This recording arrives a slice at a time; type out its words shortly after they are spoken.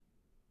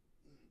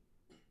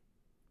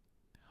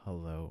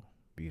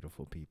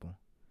beautiful people.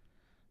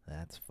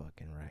 That's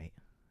fucking right.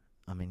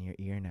 I'm in your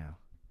ear now.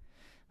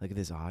 Look at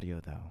this audio,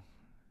 though.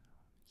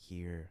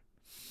 Hear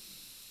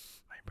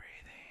my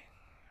breathing.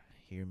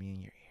 Hear me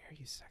in your ear,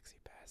 you sexy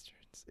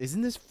bastards.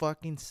 Isn't this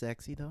fucking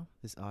sexy, though?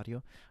 This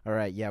audio? All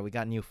right, yeah, we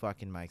got new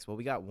fucking mics. Well,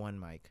 we got one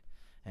mic,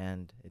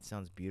 and it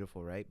sounds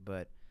beautiful, right?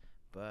 But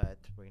we're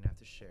going to have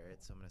to share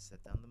it, so I'm going to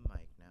set down the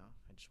mic now.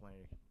 I just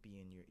wanted to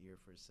be in your ear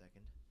for a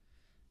second.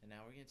 And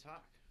now we're going to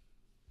talk.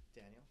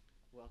 Daniel,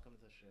 welcome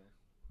to the show.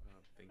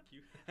 Thank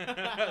you.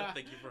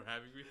 Thank you for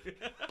having me.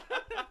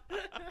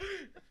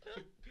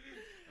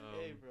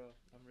 Hey, bro.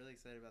 I'm really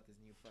excited about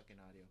this new fucking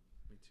audio.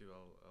 Me too.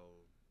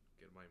 I'll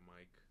get my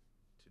mic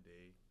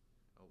today.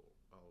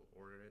 I'll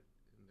order it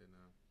and then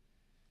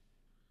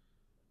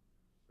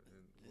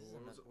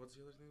what's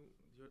the other thing?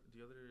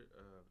 The other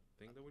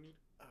thing that we need?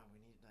 Oh,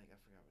 we need I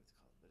forgot what it's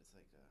called, but it's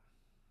like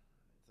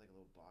a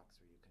little box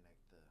where you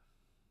connect the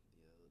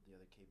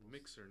other cables.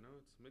 Mixer, no?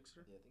 It's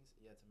mixer? Yeah, I think so.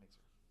 Yeah, it's a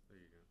mixer.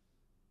 There you go.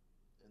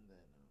 And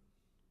then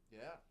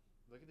yeah,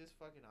 look at this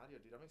fucking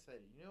audio, dude. I'm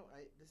excited. You know,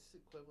 this is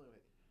equivalent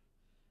with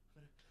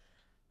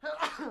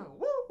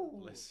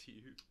woo! Bless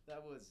you.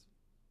 That was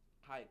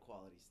high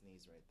quality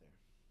sneeze right there.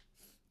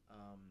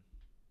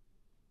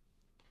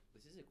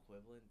 This is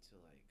equivalent to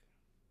like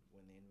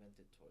when they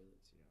invented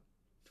toilets, you know.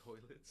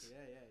 Toilets?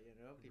 Yeah, you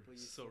know, people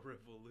used so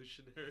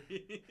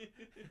revolutionary.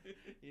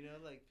 You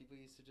know, like people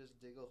used to just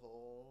dig a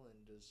hole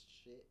and just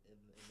shit, and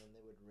then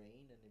it would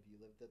rain, and if you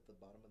lived at the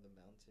bottom of the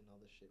mountain,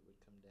 all the shit would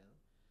come down.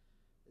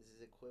 This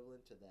is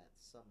equivalent to that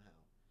somehow.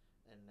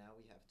 And now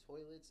we have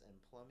toilets and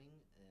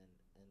plumbing,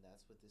 and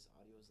that's what this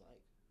audio is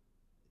like.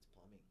 It's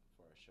plumbing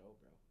for our show,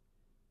 bro.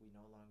 We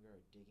no longer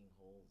are digging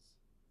holes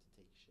to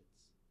take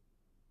shits.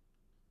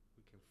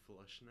 We can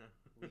flush now.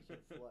 We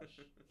can flush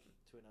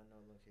to an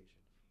unknown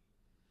location.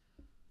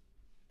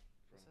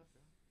 What's up,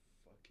 bro?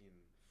 Fucking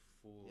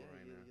full yeah,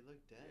 right now. You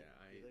look dead.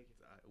 Yeah,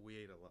 we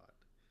ate a lot.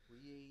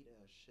 We ate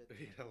a shit.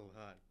 We ate a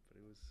lot, but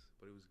it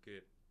was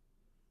good.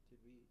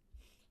 Did we?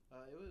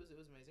 It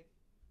was amazing.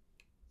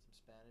 Some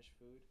Spanish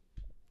food,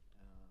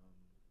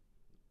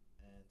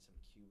 and some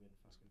Cuban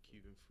fucking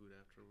Cuban food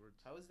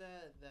afterwards. How was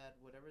that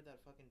whatever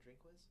that fucking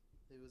drink was?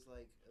 It was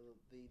like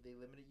they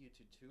limited you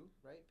to 2,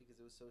 right?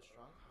 Because it was so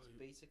strong. It's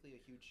basically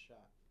a huge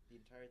shot.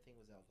 The entire thing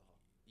was alcohol.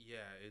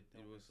 Yeah, it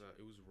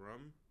was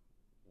rum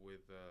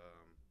with a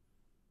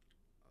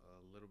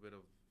little bit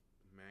of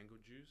mango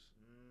juice,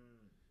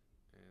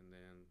 and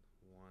then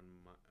one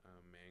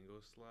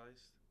mango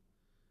sliced.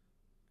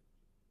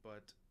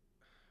 But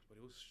it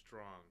was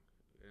strong,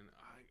 and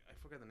I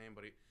forgot the name,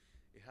 but it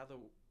had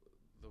the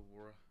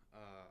word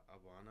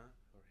Habana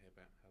or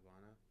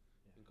Habana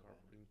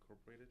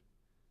incorporated.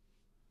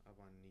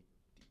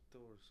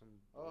 Habanitito or some.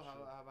 Oh,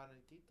 bullshit.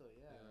 Habanitito,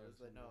 yeah. It was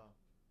like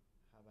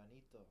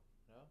Habanito,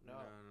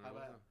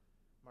 no.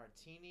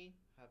 Martini,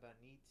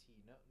 Habaniti,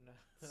 no.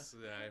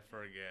 I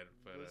forget,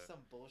 but it was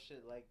some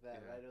bullshit like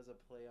that, yeah. right? It was a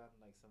play on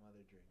like some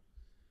other drink.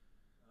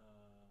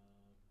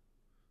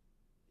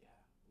 Yeah,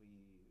 we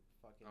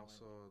fucking.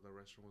 Also, the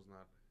restaurant was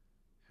not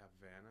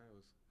Havana; it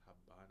was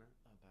Habana.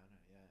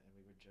 Habana, yeah, and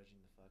we were judging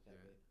the fuck out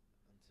of it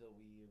until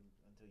you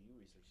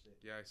researched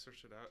it. Yeah, I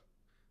searched it out.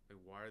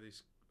 Like, why are they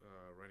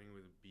writing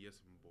with B as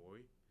in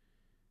boy,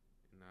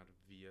 and not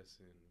V as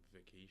in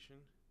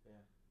vacation? Yeah.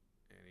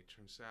 And it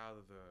turns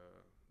out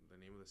the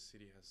name of the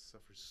city has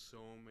suffered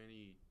so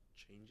many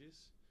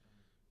changes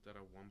that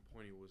at one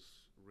point it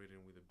was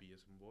written with a B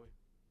as in boy.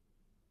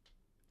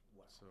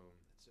 Wow. So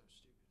that's so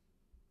stupid.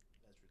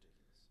 That's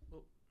ridiculous.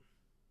 Well,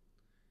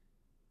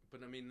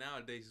 but I mean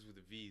nowadays it's with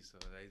a V, so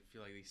I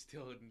feel like they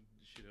still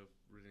should have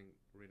written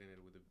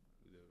it with a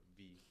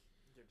V.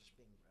 They're just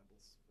being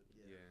rebels, but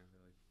yeah. Yeah,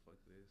 they're like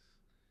fuck this.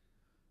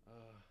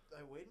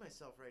 I weighed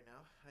myself right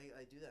now.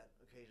 I do that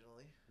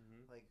occasionally.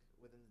 Mm-hmm. Like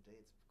within the day,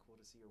 it's cool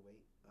to see your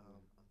weight. I'm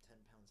 10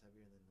 pounds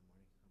heavier than in the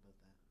morning. How about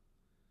that?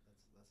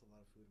 That's a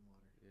lot of food and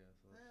water. Yeah,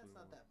 it's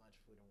not that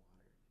much food and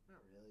water.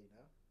 Not really,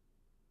 no.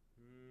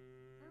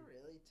 Not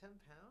really.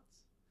 10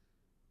 pounds.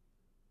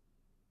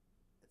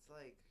 It's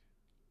like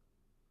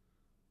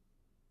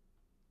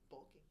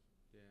bulking.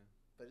 Yeah.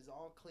 But it's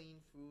all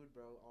clean food,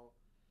 bro.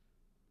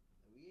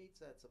 We ate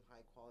at some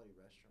high quality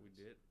restaurants. We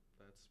did.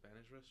 That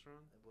Spanish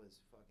restaurant. It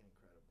was fucking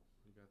incredible.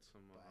 We got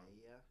some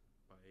paella.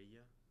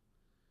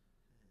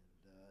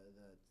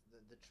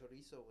 And the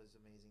chorizo was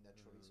amazing. That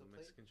chorizo plate.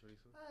 Mexican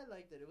chorizo. I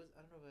liked it. It was.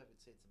 I don't know if I would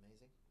say it's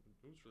amazing.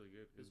 It was really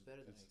good. It was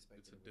better than I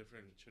expected. It's a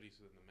different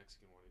chorizo than the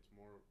Mexican one. It's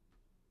more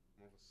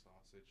of a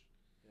sausage.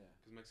 Yeah.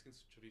 Because Mexican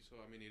chorizo,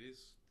 I mean, it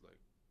is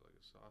like a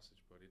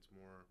sausage, but it's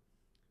more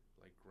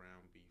like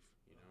ground beef.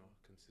 You know,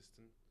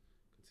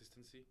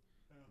 consistency.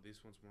 Yeah.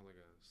 This one's more like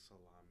a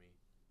salami.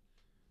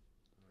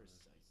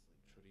 Precisely.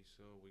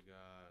 Chorizo. We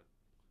got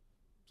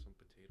some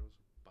potatoes,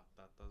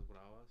 patatas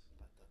bravas.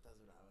 Patatas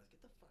bravas.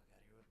 Get the fuck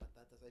out of here with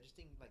patatas. I just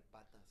think like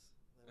patas.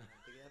 I'm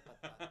thinking of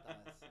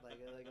patatas.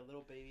 like a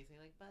little baby saying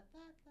like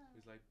patatas.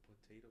 It's like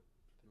potato.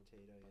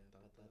 Potato, yeah.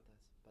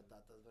 Patatas.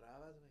 Patatas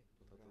bravas, man.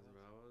 Patatas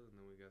bravas, and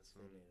then we got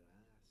some.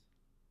 Aceleradas.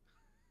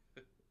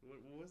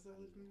 What was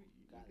that? You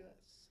got?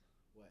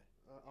 What?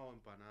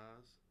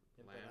 Empanadas.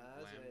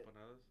 Empanadas, Lamb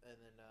empanadas. and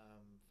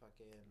then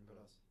fucking what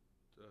Uh, else?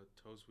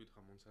 Toast with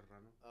jamón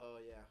serrano. Oh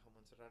yeah,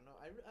 jamón serrano.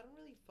 I don't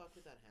really fuck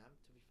with that ham,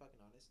 to be fucking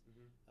honest.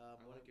 I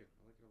like it.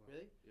 I like it a lot.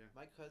 Really? Yeah.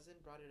 My cousin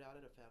brought it out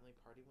at a family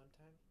party one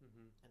time,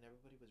 Mhm. and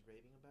everybody was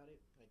raving about it.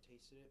 I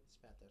tasted it,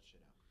 spat that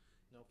shit out.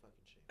 No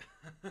fucking shame.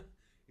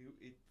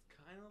 It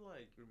kind of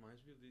like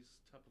reminds me of this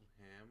type of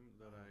ham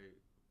that Uh-huh. I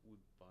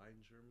would buy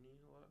in Germany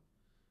a lot.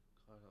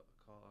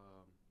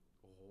 Called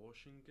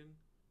Rohschinken.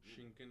 Ooh.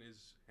 Schinken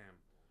is ham.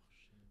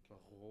 Schinken.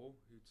 The Roh,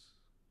 it's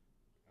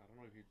I don't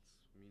know if it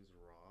means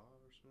raw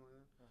or something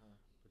like that, Uh-huh.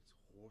 but it's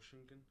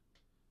Rohschinken.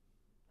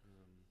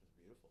 It's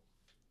beautiful.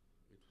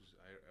 It was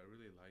I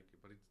really like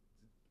it, but it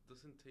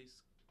doesn't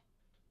taste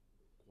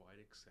quite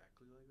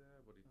exactly like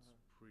that, but it's Uh-huh.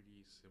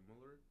 pretty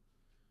similar.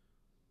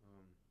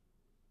 Um,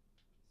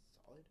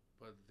 Solid.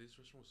 but this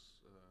restaurant was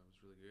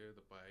really good.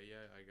 The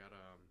paella I got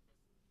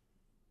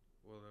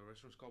well, the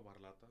restaurant's called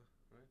Barlata,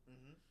 right?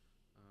 Mm-hmm.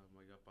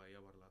 I got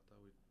paella Barlata.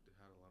 We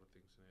had a lot of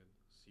things in it,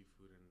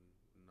 seafood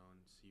and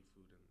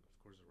non-seafood, and of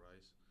course the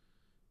rice.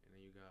 And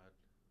then you got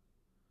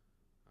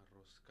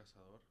arroz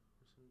cazador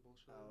or some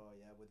bullshit. Oh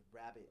yeah, with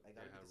rabbit. I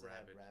got it Yeah, because I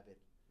have rabbit. rabbit.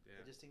 Yeah.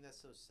 I just think that's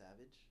so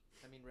savage.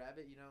 I mean,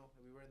 rabbit. You know,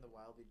 we were in the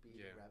wild, we'd be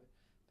eating Yeah. rabbit,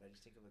 but I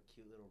just think of a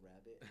cute little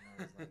rabbit, and I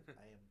was like,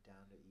 I am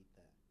down to eat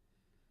that.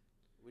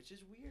 Which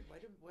is weird. Why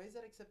is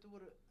that acceptable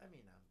to? I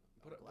mean, I'm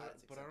glad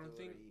it's but I don't acceptable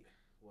think to eat.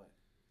 What?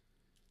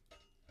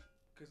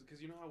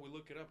 because you know how we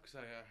look it up because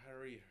I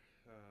already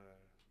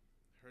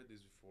heard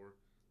this before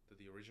that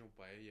the original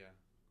paella,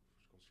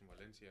 which comes from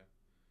Valencia,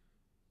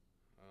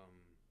 um,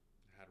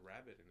 had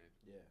rabbit in it.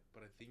 Yeah.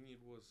 But I think it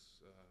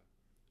was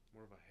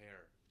more of a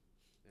hare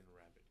than a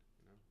rabbit.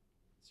 You know.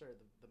 Sir,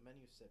 the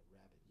menu said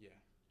rabbit. Yeah,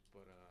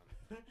 but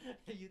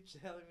Are you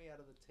telling me out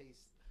of the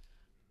taste?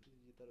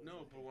 You thought it was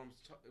no, a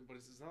but but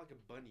it's not like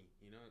a bunny.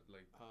 You know,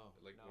 like Oh,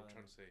 like no, what I'm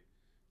then- trying to say.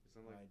 It's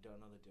not Oh, like I don't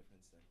know the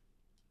difference then.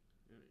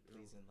 you know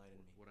Please enlighten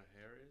me. what a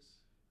hare is.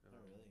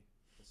 Not really.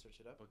 Let's search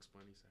it up. Bugs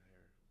Bunny's a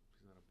hare.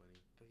 He's not a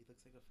bunny. But he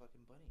looks like a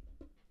fucking bunny.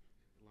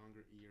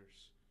 Longer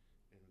ears,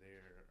 and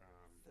they're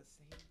It's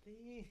the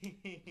same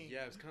thing.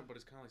 yeah, it's kind of, but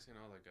it's kind of like saying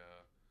like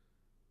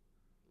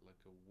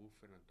a wolf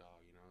and a dog.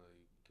 You know,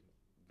 they can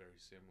very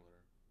similar.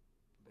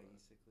 but-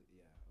 Basically,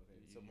 yeah. Okay.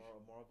 You- So more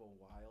of a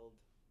wild.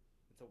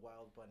 It's a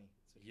wild bunny.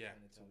 So Yeah,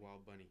 it's a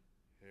wild bunny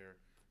hare.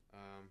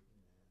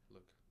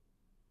 Look.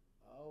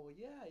 Oh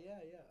yeah.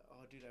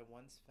 Oh dude, I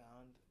once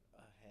found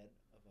a head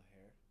of a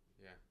hare.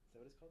 Yeah. Is that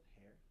what it's called?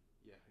 Hare.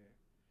 Yeah. Hare.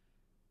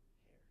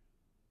 Hare.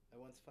 I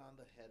once found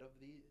the head of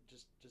the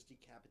just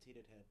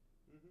decapitated head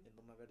Mm-hmm. in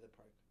Loma Verde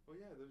Park. Oh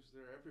yeah,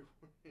 they're everywhere.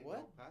 In What?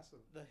 El Paso.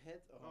 The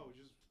head. Oh, Oh,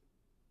 just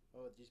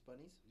these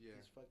bunnies. Yeah.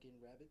 These fucking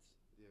rabbits.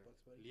 yeah.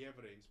 Bugs Bunny.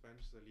 Liebre in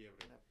Spanish is a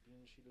liebre. Una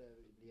pinche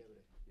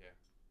liebre. Yeah.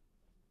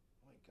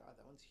 Oh my god,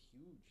 that one's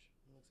huge.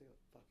 It looks like a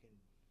fucking.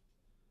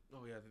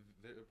 Oh yeah,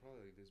 they're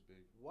probably like this big.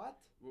 What?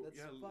 Well, That's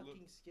yeah,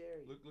 fucking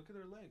scary. Look at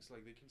their legs.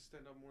 Like they can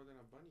stand up more than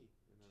a bunny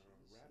and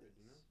a rabbit.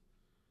 You know. Jesus.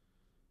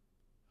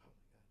 Oh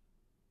my god.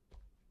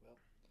 Well,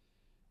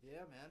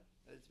 yeah, man.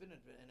 It's been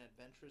an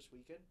adventurous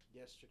weekend.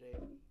 Yesterday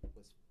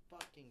was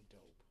fucking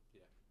dope.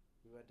 Yeah.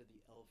 We went to the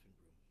Elephant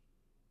Room.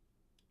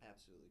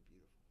 Absolutely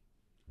beautiful.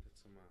 Got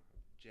some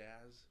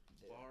jazz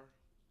Yeah. bar.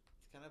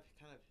 It's kind of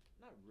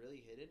not really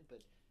hidden,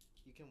 but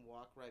you can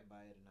walk right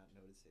by it and not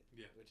notice it.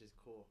 Yeah. Which is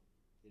cool.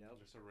 You know?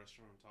 There's a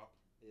restaurant on top.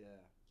 Yeah.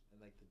 And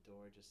like the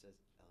door just says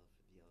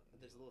the elephant.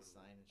 There's a little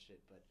sign and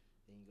shit, but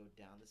then you go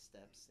down the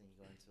steps and you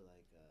go into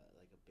like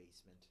a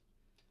basement.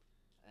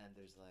 And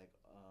there's like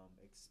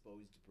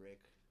exposed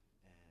brick,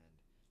 and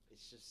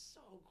it's just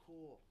so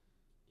cool.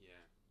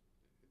 Yeah.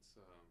 It's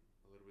a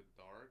little bit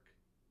dark.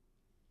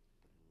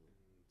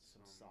 And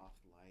Some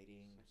soft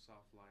lighting. Some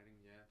soft lighting.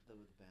 Yeah.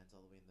 The band's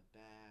all the way in the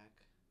back.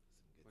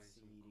 Some good Playing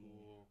some seating.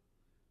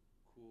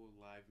 cool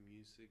live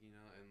music, you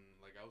know, and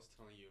like I was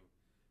telling you,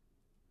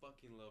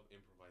 fucking love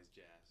improvised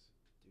jazz.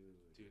 Dude,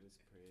 it was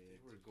pretty.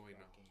 They were going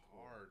fucking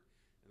cool. hard,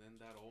 and then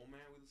that old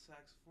man with the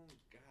saxophone,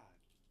 God.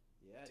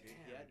 Yeah, dude,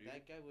 Damn, yeah. dude.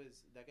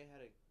 That guy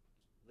had a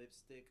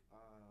lipstick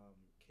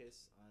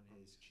kiss on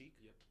his cheek,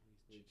 Yep.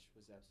 which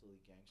was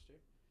absolutely gangster,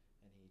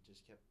 and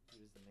he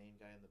was the main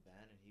guy in the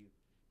band, and he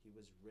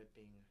was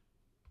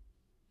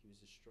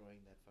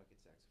destroying that fucking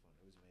saxophone.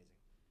 It was amazing.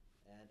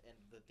 And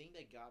the thing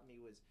that got me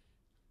was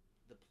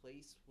the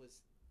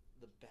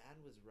band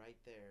was right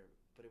there,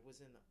 but it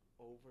wasn't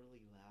overly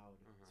loud,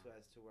 Uh-huh. so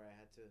as to where I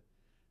had to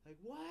like,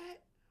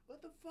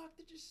 what the fuck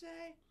did you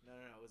say? No,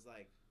 it was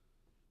like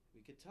we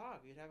could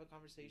talk, we could have a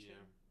conversation,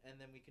 and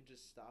then we can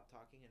just stop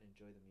talking and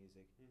enjoy the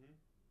music. Mhm.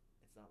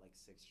 It's not like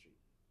 6th Street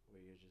where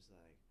you're just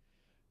like,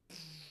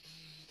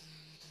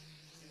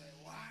 you're like,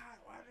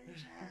 what are you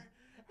saying?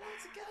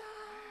 Let's go,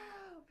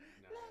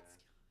 No, let's go.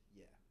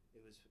 Yeah,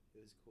 it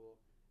was cool,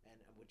 and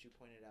what you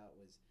pointed out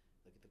was,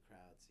 look at the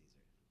crowd,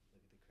 Caesar.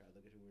 Look at the crowd.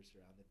 Look at who we're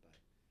surrounded by.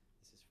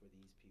 This is for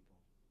these people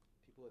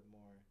with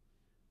more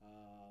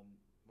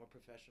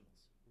professionals.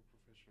 We're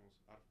professionals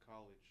out of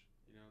college.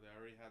 You know, they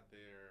already had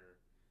their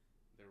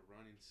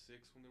run in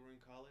 6 when they were in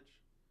college.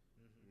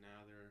 Mm-hmm.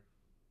 Now they're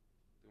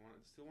They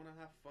still want to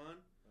have fun,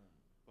 Uh.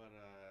 but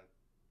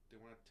they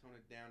want to tone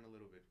it down a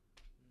little bit.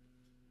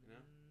 You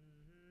know?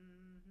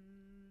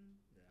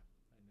 Yeah,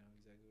 I know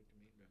exactly what you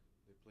mean, bro.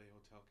 They play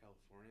Hotel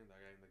California, and that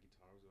guy in the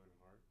guitar was going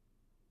hard.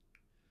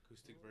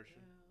 Acoustic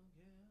version.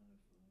 California.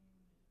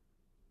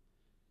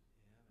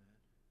 Yeah, man.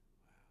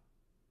 Wow.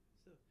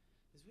 So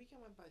this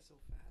weekend went by so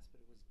fast, but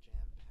it was jam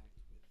packed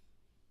with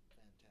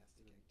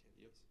fantastic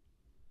activities. Yep.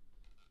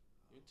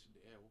 Even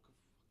today, I woke up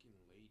fucking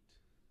late.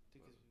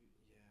 Dude, cause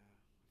I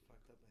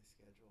fucked up my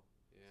schedule.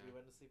 Yeah. So we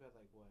went to sleep at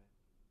like what?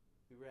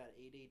 We were at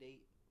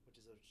 888, which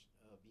is a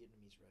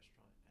Vietnamese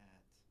restaurant,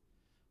 at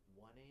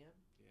 1 a.m.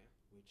 Yeah.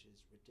 Which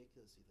is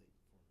ridiculously late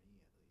for me,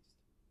 at least.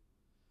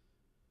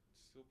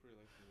 Still pretty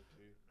late for me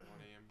too. 1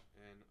 a.m.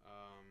 And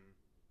I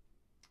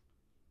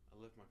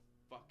left my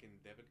fucking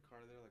debit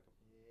card there like a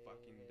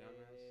fucking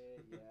dumbass.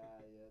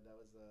 yeah, that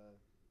was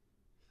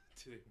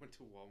Today I went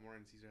to Walmart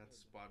and Caesar had to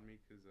spot me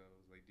because I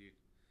was like, dude,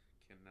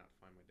 cannot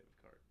find my debit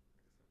card.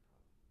 That's no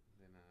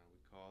problem. Then we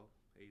call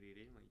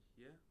 888. I'm like,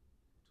 yeah,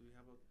 do you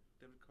have a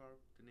debit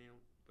card by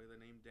the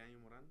name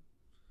Daniel Moran?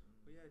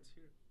 Oh yeah, it's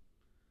here.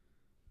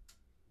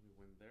 We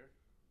went there.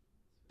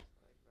 That's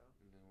what it's like, bro.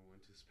 And then we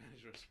went to a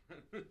Spanish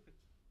restaurant. Oh man,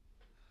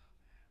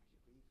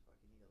 we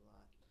fucking eat a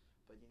lot.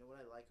 But you know what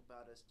I like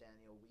about us,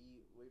 Daniel?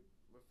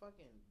 We're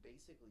fucking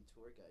basically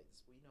tour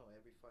guides. We know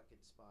every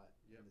fucking spot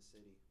in the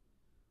city.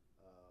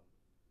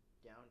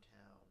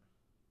 Downtown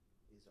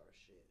is our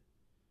shit.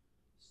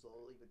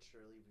 Slowly but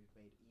surely, we've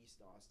made East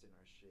Austin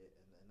our shit,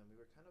 and then we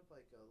were kind of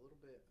like a little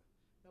bit.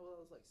 No, well,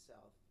 it was like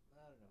south.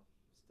 I don't know.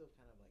 Still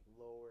kind of like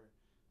lower,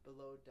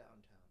 below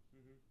downtown.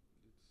 Mhm.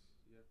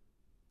 It's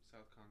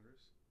South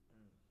Congress.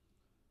 I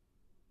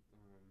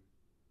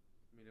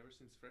mean, ever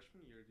since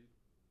freshman year, dude,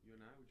 you and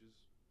I would just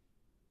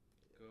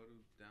go to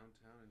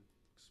downtown and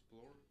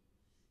explore.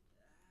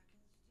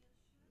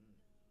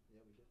 Yeah,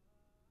 we did.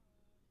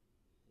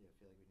 Yeah, I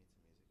feel like we need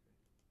some music,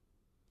 right?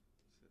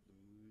 Set the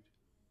mood.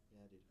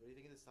 Yeah, dude. What do you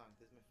think of this song?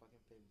 This is my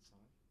fucking favorite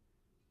song.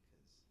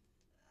 Cause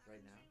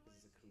right now, cause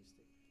it's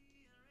acoustic.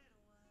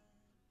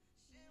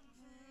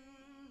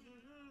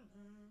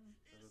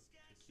 Is that a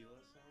tequila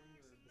song?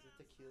 It's a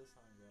tequila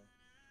song, bro.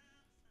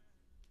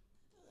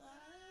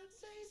 I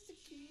taste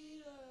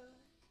tequila,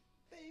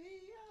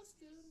 baby. I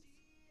still.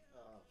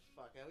 Oh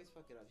fuck! I always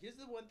fuck it up. Here's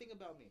the one thing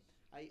about me.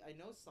 I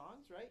know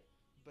songs, right?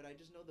 But I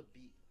just know the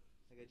beat.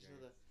 Like I just know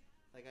the,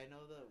 like I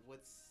know the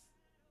what's,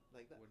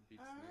 like that. What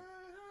beats next?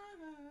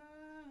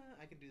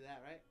 I can do that,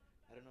 right?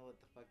 I don't know what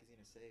the fuck he's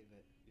gonna say,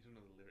 but You don't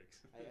know the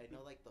lyrics. I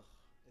know like the.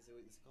 Is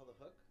it called the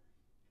hook?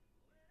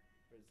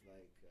 Or it's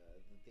like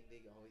the thing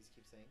they always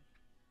keep saying.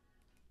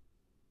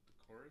 The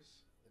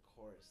chorus? The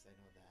chorus, I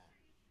know that.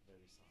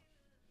 Every song.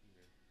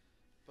 Okay.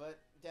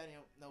 But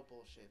Daniel, no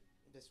bullshit.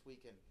 This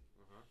weekend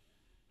Uh-huh.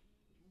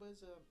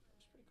 was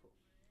pretty cool.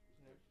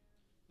 You know,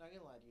 not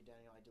gonna lie to you,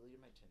 Daniel. I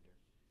deleted my Tinder,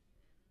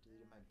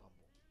 deleted my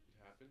Bumble.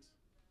 It happens.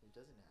 It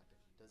doesn't happen.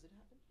 Does it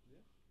happen? Yeah.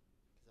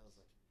 Because I was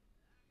like,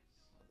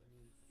 I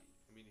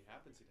mean, it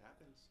happens, so it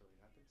happens.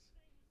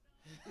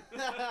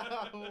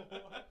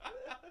 What?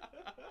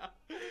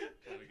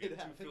 Trying to It get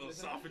too happens.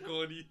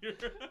 philosophical in here.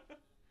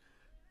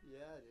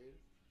 Yeah, dude.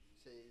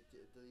 So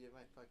deleted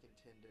my fucking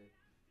Tinder.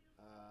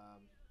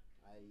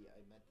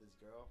 I met this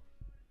girl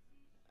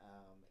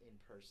in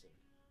person,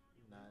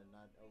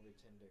 not over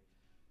Tinder,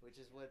 which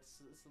is what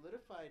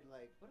solidified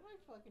like what am I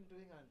fucking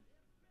doing on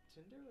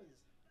Tinder was.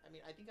 I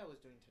mean, I think I was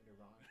doing Tinder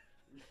wrong.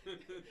 You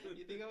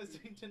think I was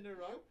doing Tinder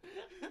wrong?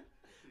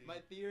 My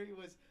theory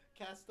was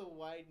cast a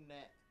wide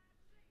net,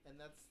 and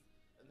that's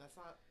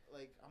not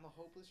like I'm a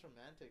hopeless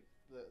romantic.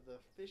 The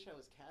fish I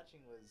was catching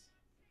was,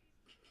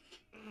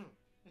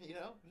 you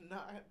know,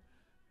 not.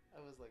 I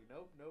was like,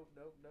 nope.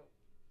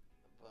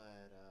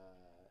 But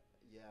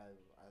yeah, I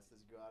asked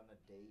this girl out on a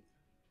date,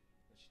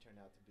 and she turned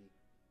out to be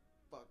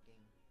fucking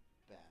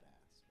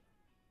badass, bro.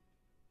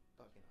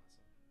 Fucking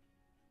awesome.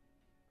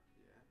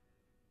 Yeah.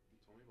 You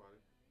told me about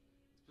it.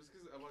 It's just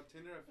because about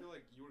Tinder, I feel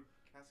like you were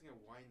casting a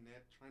wide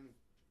net, trying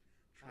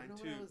I don't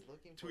know what I was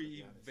looking to for, to be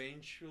honest.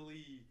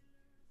 eventually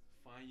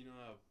find,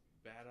 a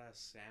badass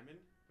salmon,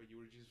 but you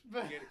were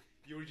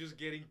just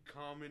getting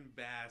common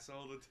bass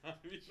all the time.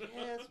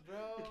 Yes,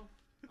 bro.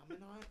 I'm an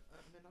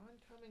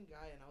oncoming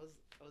guy, and I was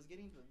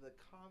getting the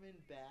common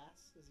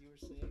bass, as you were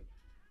saying,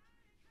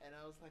 and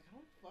I was like, I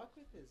don't fuck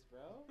with this,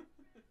 bro.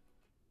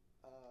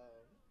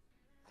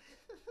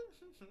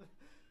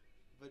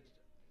 But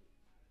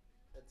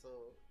and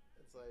so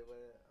I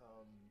went.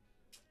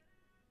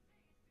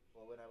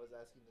 Well, when I was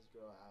asking this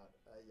girl out,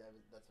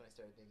 that's when I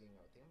started thinking,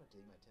 I think I'm gonna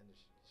delete my Tinder.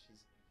 She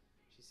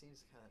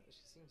seems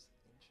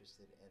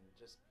interested, and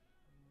just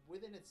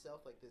within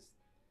itself, like this,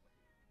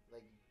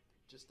 like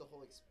just the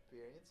whole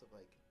experience of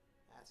like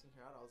asking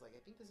her out, I was like, I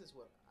think this is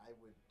what I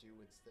would do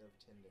instead of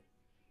Tinder.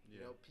 Yeah. You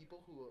know,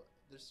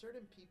 there's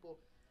certain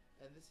people,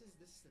 and this is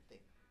the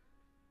thing.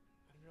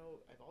 I don't know.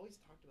 I've always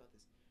talked about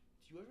this.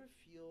 Do you ever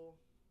feel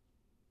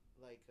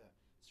like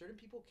certain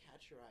people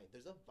catch your eye?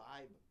 There's a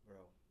vibe,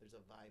 bro. There's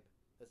a vibe.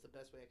 That's the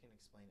best way I can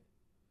explain it.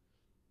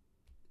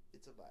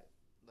 It's a vibe.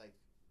 Like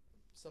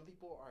some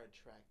people are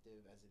attractive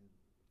as in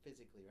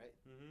physically, right?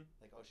 Mm-hmm.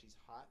 Like, oh, she's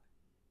hot,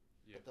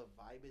 Yeah. but the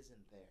vibe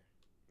isn't there.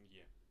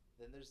 Yeah.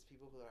 Then there's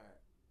people who are,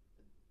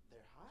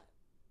 they're hot,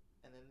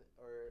 and then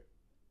or,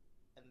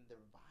 and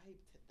their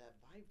that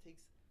vibe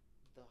takes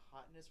the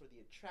hotness or the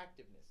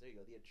attractiveness. There you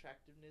go, the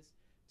attractiveness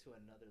to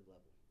another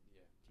level.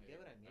 Yeah. Do you get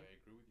what I mean? I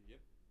agree with you.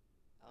 Yeah.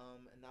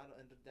 And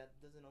that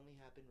doesn't only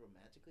happen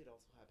romantically. It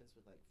also happens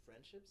with like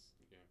friendships.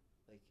 Yeah.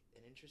 Like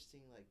an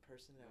interesting like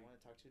person that I Like- want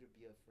to talk to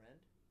be a friend,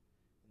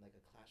 in like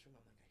a classroom.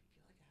 I'm like, I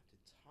feel like I have to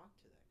talk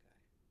to that guy.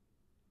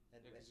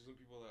 And Yeah, because there's some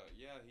people that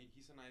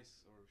he's a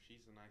nice or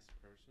she's a nice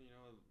person, you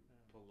know,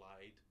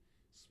 polite,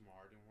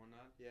 smart and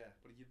whatnot. yeah,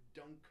 But you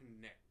don't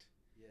connect.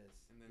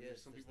 yes, And then yes,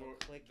 there's some there's people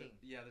no clicking.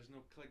 there's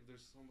no click.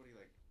 There's somebody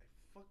like I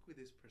fuck with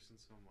this person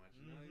so much.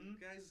 You know, Mhm.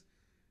 like, guys,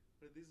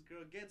 but this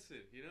girl gets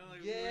it. You know,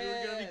 like Yes,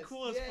 we're gonna be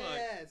cool as fuck.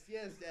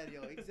 yes,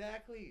 Daniel,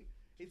 exactly.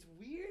 It's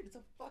weird. It's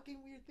a fucking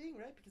weird thing,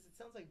 right? Because it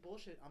sounds like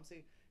bullshit. I'm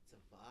saying it's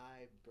a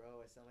vibe,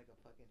 bro. I sound like a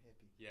fucking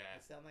hippie. Yeah. I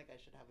sound like I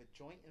should have a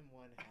joint in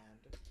one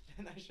hand,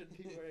 and I should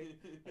be wearing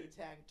a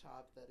tank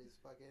top that is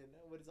fucking.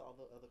 What is all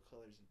the other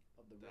colors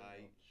of the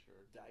rainbow?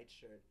 Dyed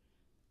shirt.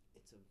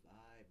 It's a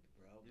vibe,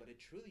 bro. But it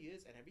truly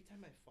is. And every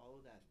time I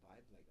follow that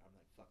vibe, like I'm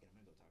like, fuck it,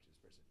 I'm gonna go talk to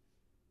this person.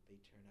 They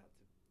turn out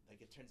to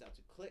it turns out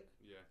to click.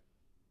 Yeah.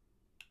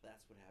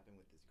 That's what happened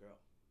with this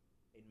girl,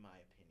 in my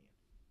opinion,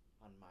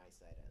 on my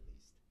side at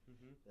least.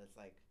 Mm-hmm. That's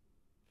like,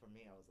 for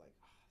me, I was like,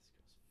 oh, this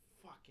girl's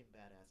fucking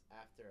badass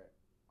after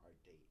our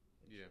date.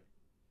 Yeah. shit.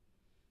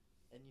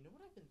 And you know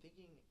what I've been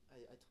thinking?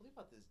 I told you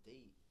about this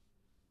date,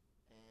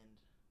 and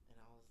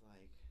I was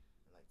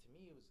like to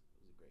me it was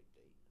a great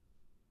date,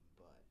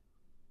 but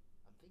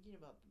I'm thinking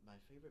about my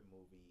favorite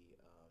movie,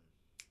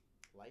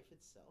 Life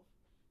Itself.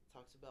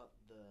 Talks about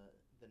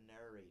the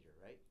narrator,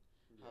 right?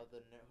 Yeah. How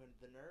when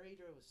the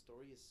narrator of a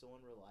story is so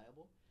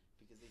unreliable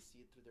because they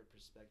see it through their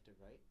perspective,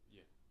 right?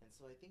 Yeah. And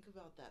so I think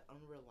about that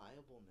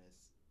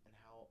unreliableness and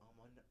how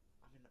I'm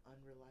an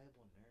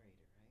unreliable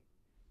narrator, right?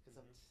 Because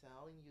I'm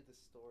telling you the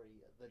story,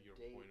 the Your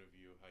date point of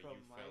view, how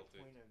from you my felt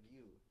point it. of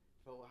view,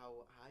 from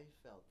how I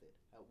felt it.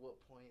 At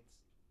what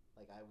points,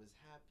 like I was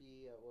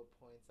happy. At what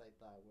points I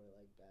thought were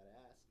like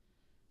badass.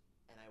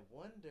 And I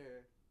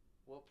wonder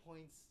what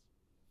points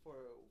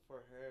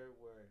for her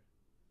were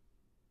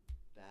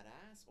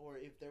badass, or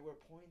if there were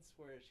points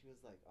where she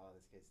was like, oh,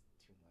 this guy's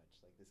too much,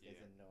 like this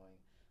guy's Yeah. annoying,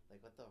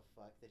 like what the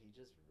fuck, did he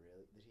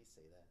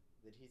say that,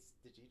 did he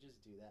just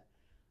do that,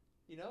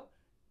 you know?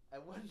 I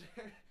wonder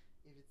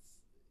if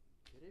it's,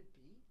 could it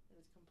be that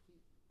it's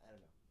complete, I don't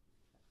know,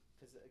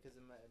 because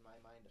in my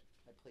mind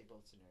I play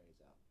both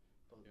scenarios out,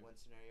 but Yeah. one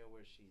scenario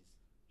where she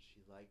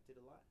liked it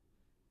a lot,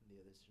 and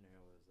the other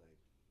scenario was like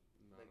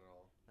Not like, at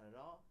all. not at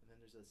all, and then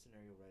there's a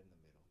scenario right in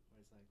the middle where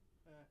it's like,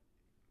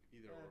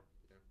 Either Yeah. or.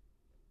 Yeah.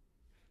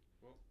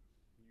 Well,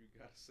 you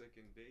got a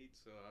second date,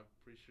 so I'm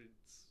pretty sure it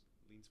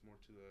leans more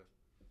to the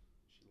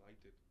she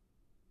liked it.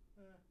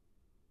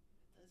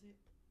 does it?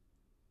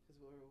 Because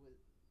we're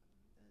with,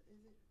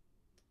 is it?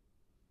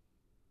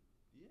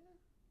 Yeah.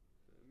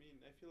 I mean,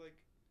 I feel like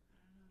I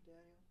don't know,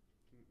 Daniel.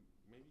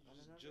 maybe I'm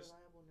an just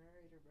unreliable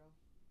narrator, bro.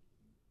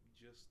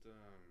 just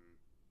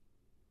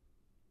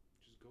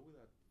go with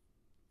that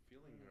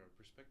feeling or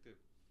perspective,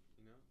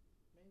 you know?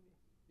 Maybe.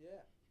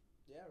 Yeah.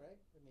 Yeah, right?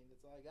 I mean,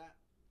 that's all I got.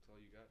 That's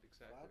all you got,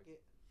 exactly. Fuck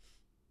it.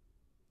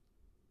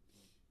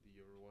 Do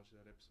you ever watch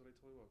that episode I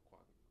told you about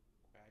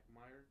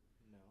Quagmire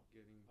No.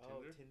 getting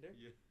Oh, Tinder? Tinder?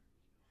 Yeah.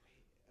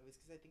 Wait, it was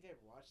because I think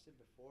I've watched it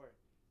before.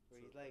 Where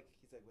So- he's like,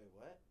 wait,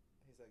 what?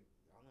 He's like,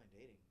 online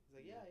dating. He's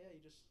like, yeah,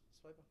 you just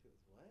swipe on people.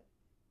 What?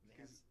 And they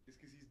have It's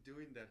because he's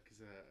doing that because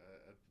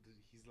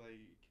he's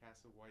like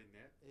cast a wide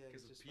net yeah,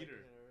 because he's of just Peter.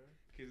 swiping it over.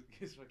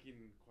 Because fucking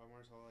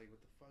Quagmire's all like,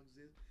 what the fuck is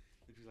this?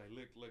 And she's like,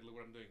 look what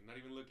I'm doing. Not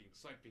even looking.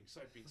 Swiping.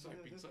 Not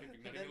And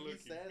even then he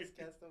looking. says,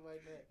 cast a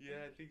wide net.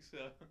 Yeah, I think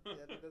so.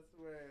 Yeah, I think that's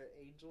where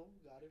Angel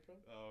got it from.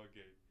 Oh,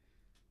 okay.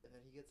 And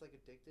then he gets like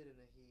addicted, and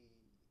then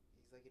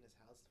he's like in his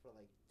house for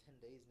like 10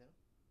 days now.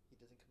 He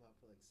doesn't come out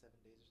for like 7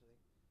 days or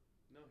something.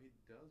 No, he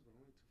does, but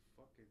only to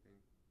fuck, I think.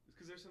 It's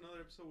because there's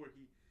another episode where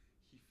he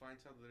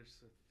finds out that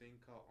there's a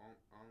thing called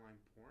online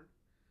porn.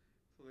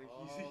 So like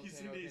he's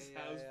in his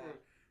house for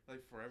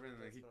like forever, and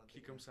like That's what I'm he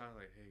thinking comes out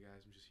like, hey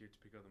guys, I'm just here to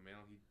pick up the mail.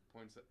 He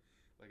points at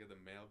like at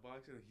the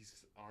mailbox, and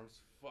his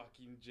arms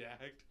fucking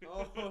jacked.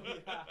 Oh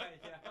yeah.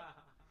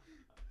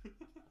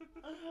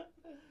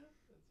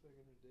 That's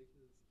fucking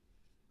ridiculous.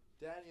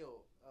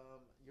 Daniel,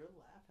 your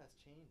laugh has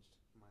changed.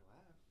 My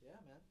laugh. Yeah,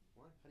 man.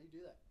 Why? How do you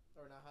do that?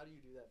 Or not how do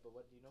you do that, but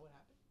what do you know what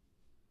happened?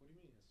 What do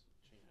you mean it's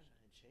changed?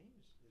 Yeah, it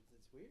changed. It's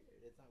weird.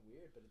 It's not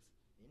weird, but it's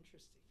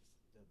interesting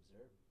to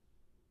observe.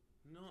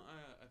 No,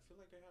 I feel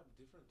like I have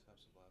different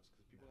types of laughs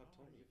because people have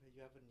told me.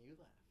 You have a new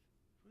laugh.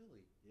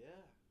 Really?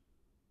 Yeah.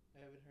 I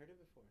haven't heard it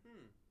before.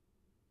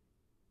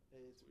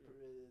 It's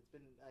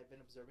I've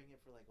been observing it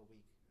for like a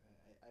week.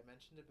 I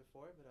mentioned it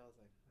before, but I was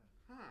like,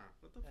 huh. Huh?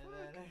 What the And fuck?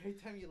 then every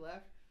time you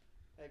laugh,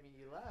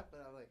 you laugh,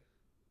 but I'm like,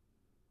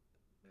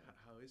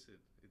 How is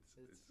it? It's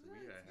yeah,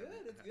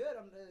 weird. It's good.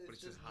 It's good. But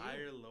it's just just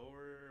higher,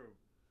 lower,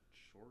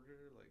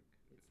 shorter, like.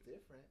 It's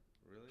different.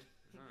 Really?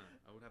 Huh.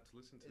 I would have to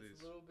listen to It's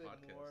this a little bit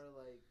podcast. more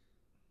like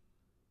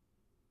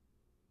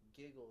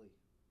giggly.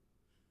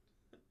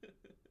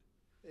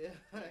 Yeah,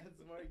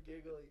 it's more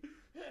giggly.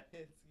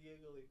 It's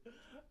giggly.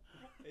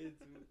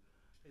 It's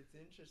it's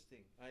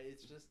interesting.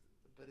 It's just,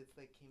 but it's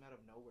like came out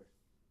of nowhere,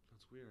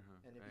 That's weird, huh?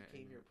 and it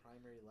became your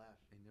primary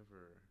laugh. I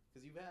never.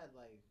 Because you've had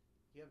like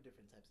you have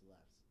different types of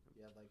laughs.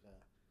 You have like a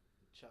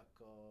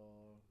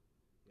chuckle.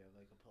 You have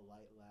like a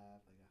polite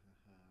laugh, like a ha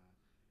ha,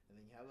 and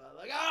then you have a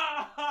like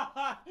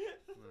ah.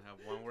 I have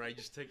one where I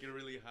just take it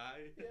really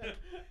high. Yeah.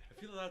 I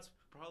feel that's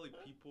probably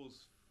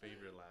people's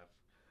favorite laugh.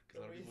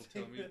 Because a lot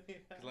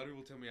of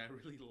people tell me I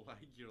really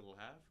like your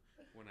laugh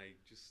when I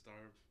just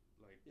start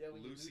like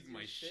losing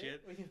my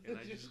shit and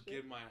I just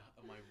get my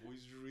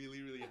voice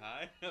really really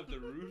high up the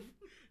roof.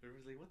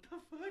 Everyone's like, "What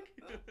the fuck?"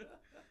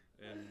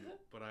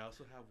 But I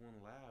also have one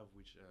laugh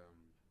which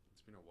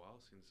it's been a while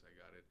since I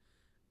got it,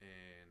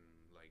 and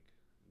like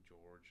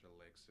George,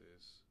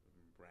 Alexis,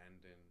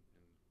 Brandon,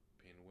 and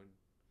Penguin.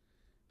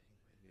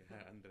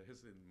 Yeah,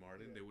 Andres and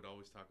Martin. They would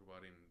always talk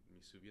about in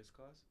Misubia's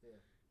class. Yeah.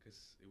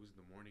 Because it was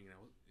in the morning,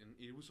 and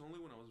it was only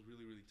when I was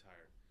really really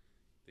tired.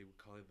 They would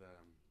call it the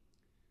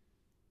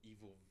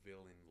evil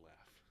villain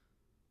laugh.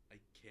 I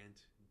can't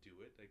do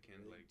it. I can't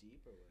really like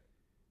deep or what?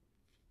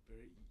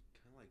 Very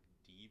kind of like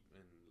deep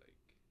and like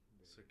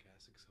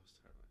sarcastic. So I was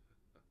tired.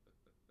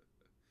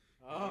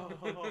 Oh,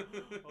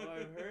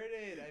 I've heard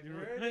it. I've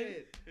heard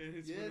it. And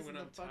it's yes, when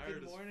in I'm the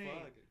fucking tired morning.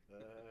 as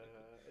fuck.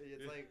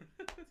 It's like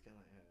it's kind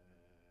of like.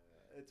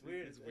 It's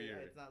weird. It's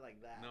weird. It's not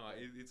like that. No,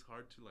 it's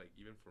hard to like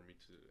even for me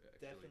to.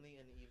 Definitely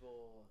an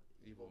evil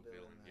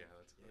villain. Yeah,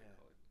 that's what I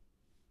call it.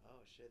 Oh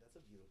shit, that's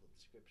a beautiful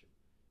description.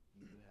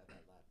 You do have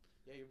that laugh.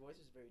 Yeah, your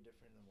voice is very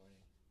different in the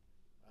morning.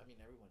 I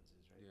mean, everyone's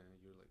is, right? Yeah,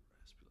 you're like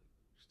raspy, like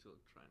you're still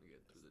trying to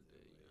get through the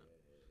day.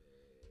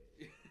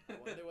 I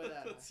wonder what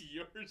that. That's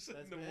yours that's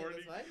in the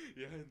morning.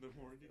 Yeah, in the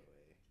morning.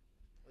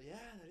 Well, yeah,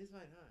 that is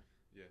mine, huh?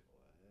 Yeah.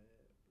 What, bro?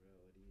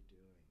 What are you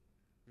doing?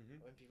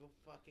 Mm-hmm. When people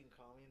fucking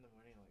call me in the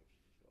morning, I'm like,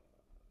 fuck.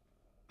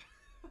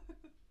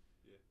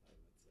 Yeah.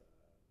 Like, what's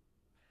up?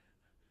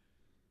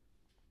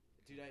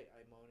 Dude,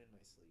 I moan in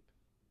my sleep.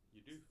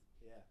 You do?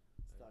 Yeah.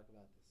 Let's talk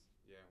about this.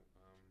 Yeah.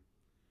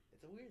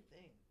 It's a weird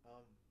thing.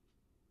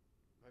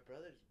 My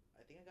brother,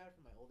 I think I got it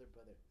from my older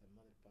brother, that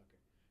motherfucker.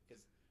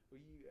 Because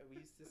we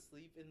used to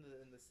sleep in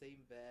the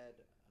same bed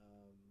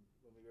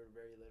when we were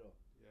very little.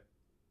 Yeah.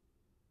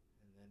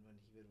 And then when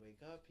he would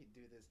wake up, he'd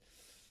do this.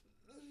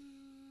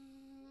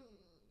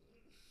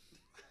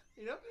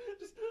 You know,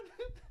 just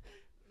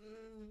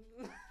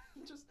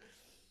just.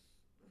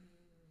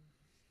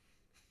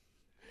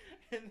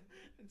 And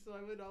so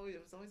I was always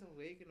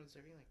awake and I was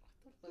starting like,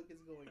 what the fuck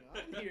is going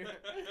on here?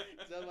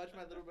 So I watched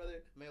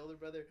my older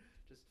brother,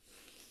 just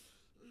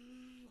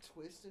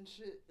twist and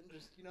shit, and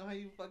just, you know how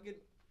you're fucking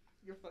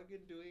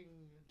doing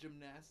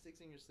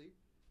gymnastics in your sleep,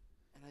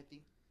 and I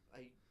think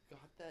I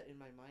got that in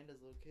my mind as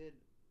a little kid.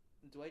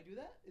 Do I do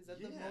that? Is that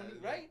the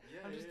moaning, right?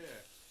 Yeah, I'm just,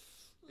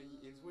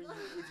 It's when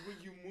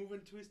you move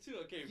and twist too.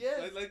 Okay,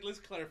 yes. Let's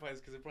clarify this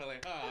because they're probably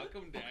like, how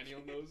come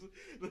Daniel knows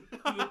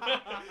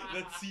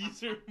that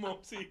Caesar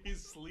moves in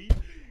his sleep?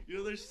 You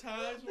know, there's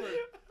times where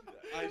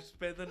I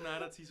spent the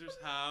night at Caesar's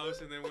house,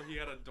 and then when he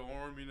had a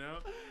dorm, you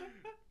know,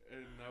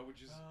 and I would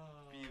just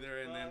be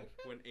there. And then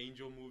when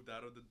Angel moved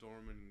out of the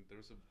dorm and there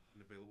was an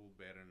available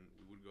bed, and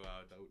we would go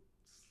out, I would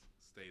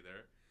stay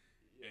there,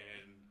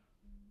 and.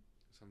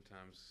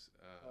 Sometimes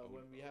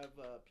when we have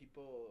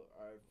people,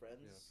 our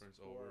friends,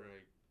 over,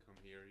 I come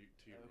here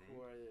to your room. Who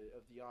are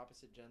of the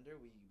opposite gender,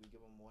 we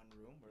give them one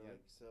room. We're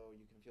like, so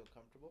you can feel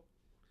comfortable,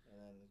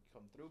 and then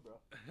come through, bro.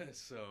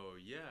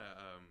 So yeah,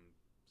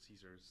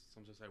 Caesar's.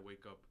 Sometimes I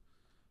wake up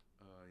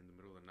in the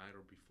middle of the night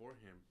or before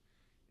him,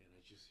 and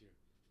I just hear.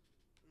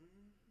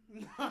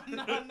 No.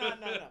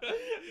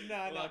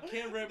 Well,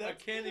 I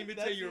can't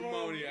imitate your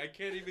moaning. I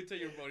can't imitate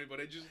your moaning,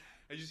 but I just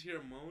hear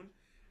a moan.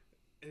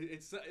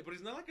 But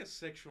it's not like a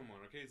sexual moan,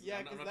 okay?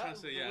 I'm not trying to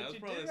say, that's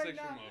probably a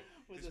sexual moan.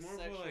 It's more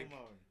of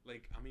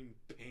like I'm in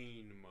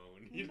pain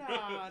moan. You know?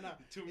 No.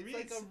 To it's me,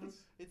 like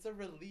it's a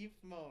relief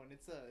moan.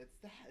 It's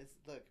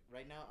look,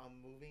 right now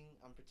I'm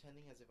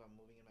pretending as if I'm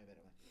moving in my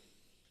bed. I'm like,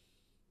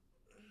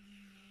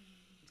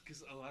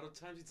 because a lot of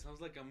times it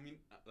sounds like I'm in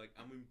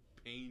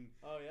pain.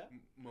 Oh yeah.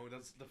 Moan.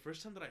 That's the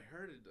first time that I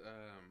heard it.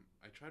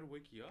 I tried to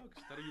wake you up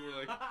because I thought you were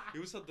like it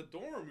was at the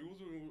dorm. You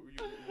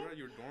were at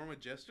your dorm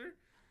at Jester.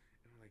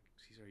 Like,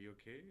 Caesar, are you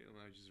okay? And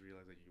I just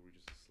realized that you were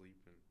just asleep,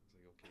 and I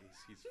was like, okay,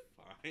 he's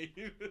fine.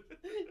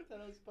 I thought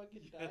I was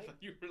fucking dying. I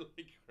thought you were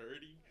like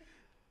hurting.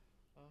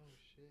 Oh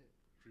shit.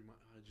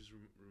 I just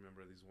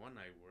remember this one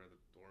night where the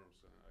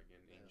dorms again.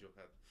 Angel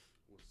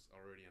was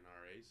already an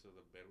RA, so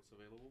the bed was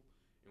available,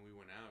 and we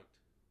went out.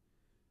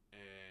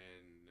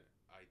 And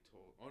I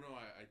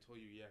told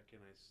you, yeah,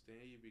 can I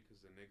stay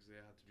because the next day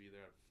I had to be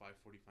there at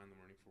 5:45 in the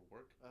morning for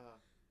work.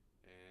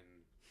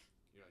 And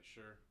you're like,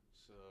 sure.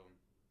 So.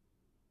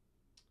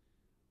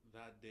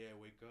 That day I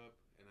wake up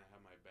and I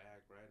have my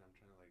bag, right? I'm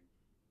trying to like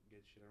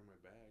get shit out of my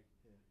bag.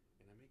 Yeah.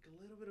 And I make a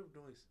little bit of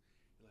noise.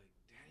 You're like,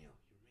 Daniel,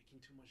 you're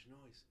making too much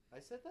noise.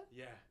 I said that?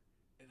 Yeah.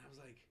 And I was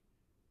like,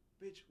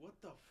 bitch, what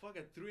the fuck?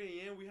 At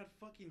 3 a.m. we had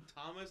fucking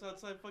Thomas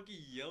outside fucking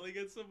yelling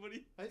at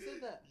somebody. I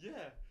said that.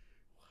 Yeah.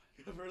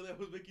 Apparently I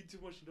was making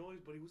too much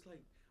noise, but he was like,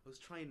 I was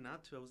trying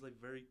not to. I was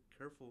like very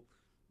careful.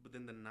 But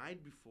then the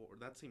night before,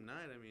 that same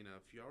night, I mean, a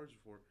few hours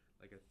before,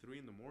 like at 3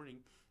 in the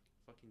morning,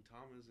 fucking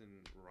Thomas and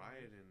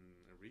Riot and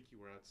Ricky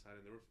were outside,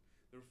 and they were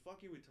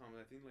fucking with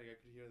Thomas. I think like I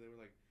could hear they were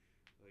like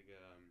they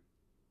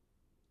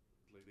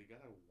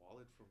got a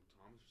wallet from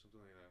Thomas or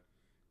something like that.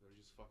 They were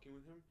just fucking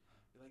with him.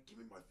 They're like,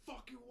 give me my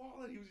fucking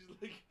wallet. He was just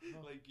like,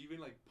 like even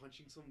like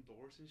punching some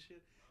doors and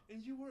shit.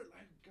 And you were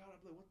like, got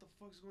up like, what the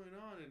fuck's going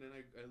on? And then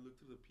I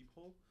looked through the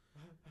peephole,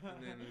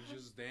 and then it was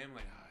just them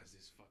like, it's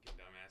this fucking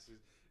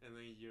dumbasses. And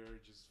then you're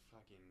just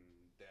fucking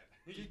dead.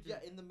 Dude,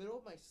 yeah, in the middle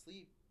of my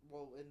sleep,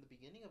 well, in the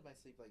beginning of my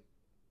sleep, like,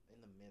 in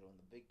the middle, in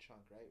the big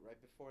chunk, right? Right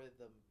before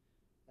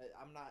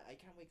I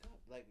can't wake up.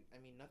 Like,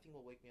 I mean, nothing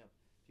will wake me up.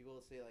 People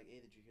will say, like,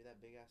 hey, did you hear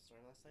that big-ass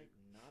storm last night?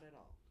 Not at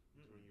all.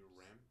 During your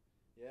REM?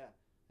 Yeah.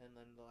 And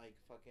then, like,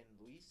 fucking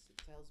Luis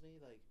tells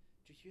me, like,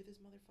 did you hear this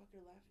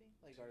motherfucker laughing?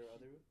 Like, our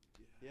other room?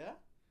 Yeah?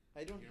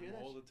 I don't hear that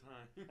all the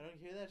time. I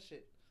don't hear that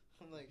shit.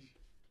 I'm like,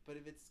 but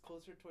if it's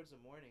closer towards the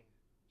morning,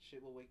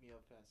 shit will wake me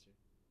up faster.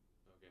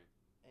 Okay.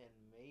 And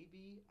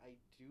maybe I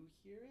do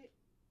hear it,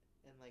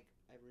 and like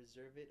I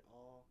reserve it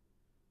all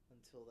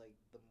until like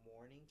the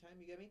morning time.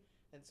 You get me?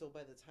 And so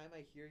by the time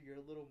I hear your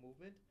little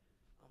movement,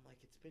 I'm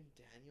like, it's been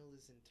Daniel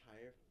this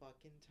entire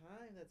fucking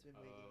time that's been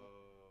waking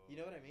up. You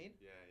know what I mean?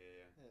 Yeah.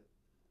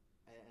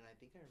 And I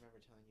think I remember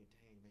telling you,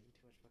 dang, you're making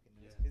too much fucking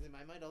noise. Yeah. Because in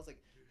my mind, I was like,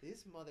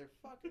 this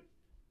motherfucker.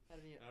 I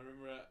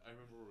remember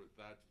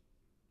that.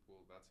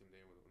 Well, that same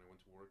day when I went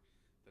to work,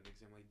 the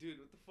next day I'm like,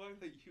 dude, what the fuck?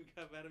 Like, you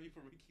got mad at me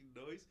for making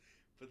noise,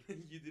 but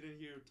then you didn't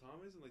hear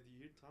Thomas, and like, do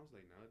you hear Thomas?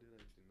 Like, no, dude,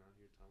 I did not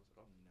hear Thomas at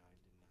all. No, I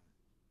did not.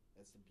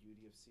 That's the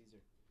beauty of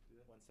Caesar.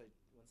 Yeah. Once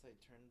I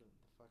turned the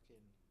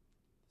fucking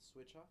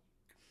switch off,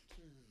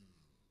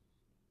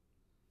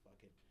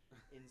 fucking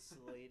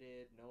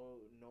insulated, no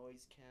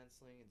noise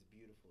canceling. It's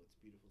beautiful. It's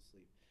beautiful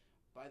sleep.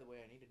 By the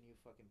way, I need a new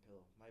fucking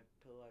pillow. My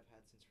pillow I've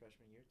had since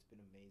freshman year. It's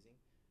been amazing.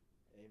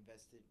 I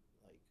invested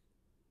like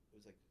it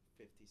was like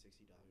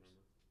 $50-$60,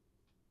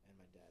 and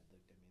my dad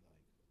looked at me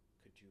like,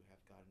 "Could you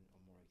have gotten a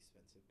more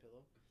expensive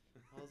pillow?"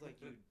 I was like,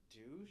 "You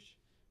douche,"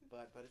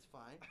 but it's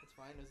fine. It's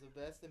fine. It was the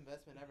best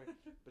investment ever.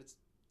 But it's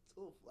a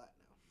little flat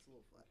now. It's a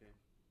little flat. Okay.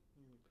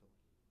 New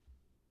pillow.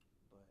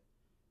 But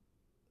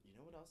you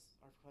know what else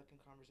our fucking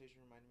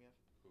conversation reminded me of?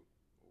 Who?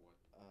 Or what?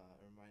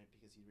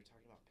 Because you were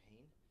talking about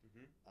pain.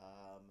 Mm-hmm.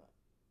 Oh,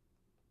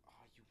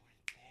 you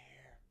weren't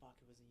there. Fuck,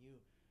 it wasn't you.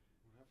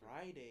 What happened?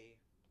 Friday,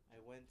 I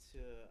went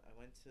to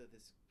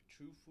this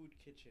True Food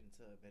Kitchen.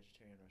 It's a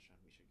vegetarian restaurant.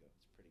 We should go.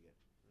 It's pretty good.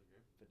 Okay.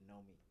 But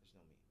no meat. There's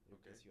no meat.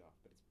 It'll Okay. piss you off.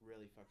 But it's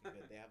really fucking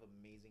good. They have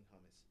amazing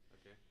hummus.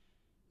 Okay.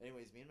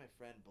 Anyways, me and my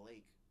friend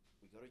Blake,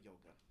 we go to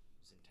yoga. It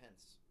was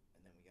intense.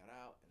 And then we got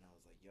out, and I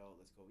was like, yo,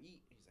 let's go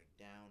eat. He's like,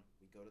 down.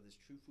 We go to this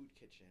True Food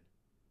Kitchen.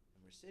 And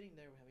we're sitting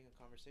there, we're having a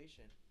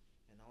conversation.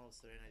 And all of a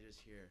sudden, I just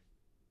hear,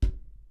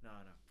 no,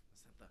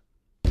 that's not the,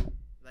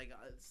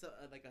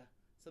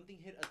 something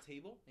hit a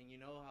table, and you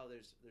know how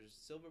there's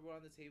silverware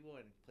on the table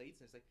and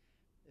plates, and it's like,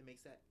 it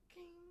makes that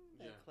king,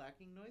 that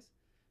clacking noise,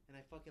 and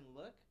I fucking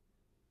look,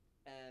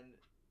 and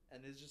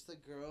there's just a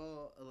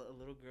girl, a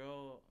little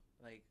girl,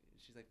 like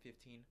she's like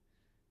 15,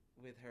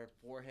 with her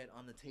forehead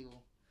on the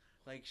table,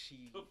 like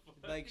she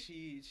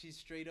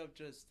straight up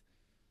just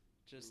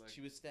like,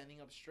 she was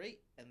standing up straight,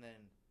 and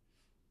then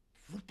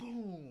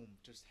boom,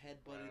 just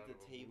headbutted Right the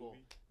table.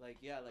 movie? Like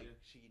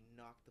she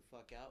knocked the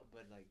fuck out,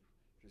 but like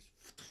just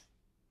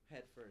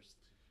head first.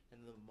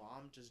 And the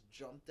mom just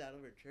jumped out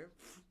of her chair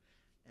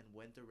and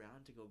went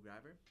around to go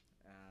grab her.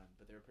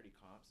 But they were pretty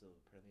calm, so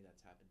apparently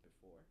that's happened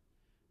before.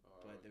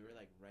 But they were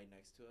like right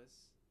next to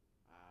us.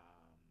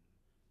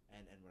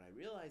 And what I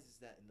realized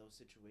is that in those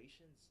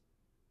situations,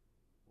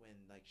 when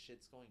like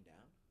shit's going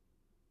down,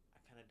 I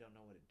kind of don't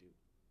know what to do.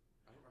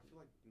 I feel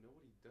like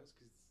nobody does,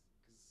 cause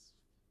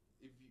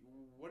if you,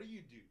 what do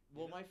you do?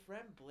 Well, my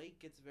friend Blake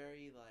gets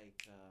very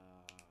like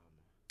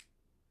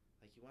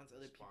he wants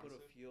other people to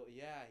feel.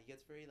 Yeah, he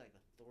gets very like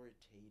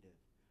authoritative,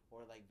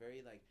 or like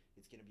very like,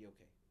 it's gonna be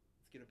okay.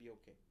 It's gonna be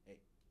okay. Hey,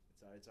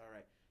 it's all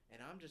right.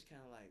 And I'm just kind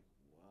of like,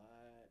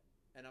 what?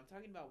 And I'm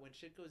talking about when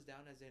shit goes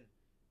down, as in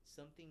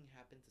something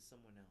happened to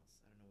someone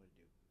else. I don't know what to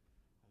do.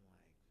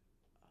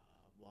 I'm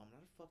like, well, I'm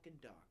not a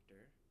fucking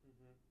doctor.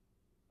 Mm-hmm.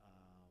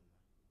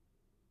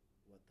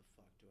 What the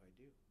fuck do I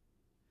do?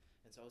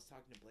 And so I was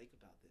talking to Blake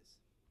about this,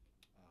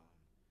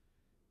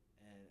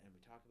 and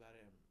we talk about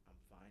it. I'm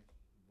fine,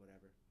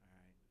 whatever. All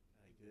right.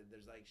 Like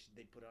there's like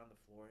they put it on the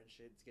floor and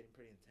shit. It's getting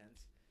pretty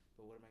intense.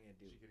 But what am I gonna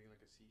do? She getting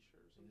like a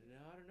seizure or something?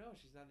 No, I don't know.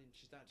 She's not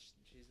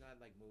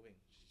like moving.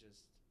 She's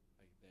just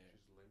like there.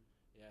 She's limp.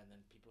 Yeah, and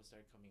then people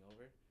start coming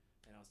over,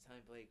 and I was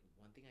telling Blake,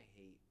 one thing I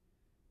hate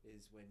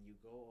is when you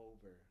go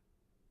over.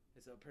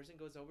 Is a person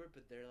goes over,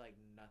 but they're like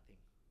nothing.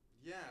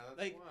 Yeah, that's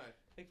like, why.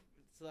 Like,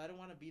 so I don't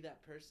want to be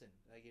that person.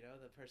 Like, you know,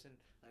 the person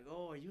like,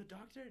 oh, are you a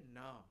doctor?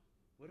 No.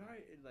 What are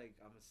you? Like,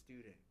 I'm a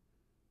student.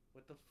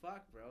 What the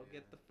fuck, bro?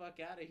 Yeah. Get the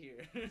fuck out of here.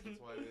 That's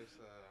why this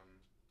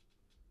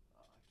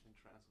I can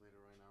translate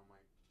it right now. My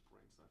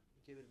brain's not.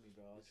 Give it to me,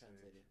 bro. I'll Dice,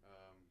 translate it.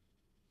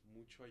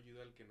 Mucho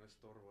ayuda al que no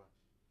estorba.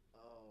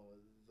 Oh,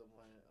 the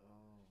one.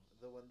 Oh,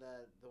 the one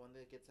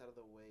that gets out of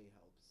the way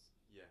helps.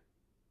 Yeah.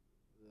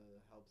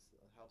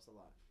 Helps a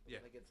lot. The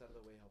Yeah. one that gets out of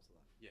the way helps a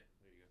lot. Yeah.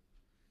 There you go.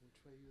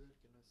 Mucho ayuda el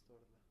que no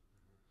estorba.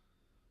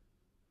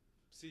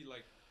 See,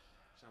 like,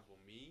 for example,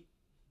 me,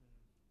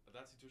 at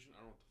that situation, I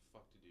don't know what the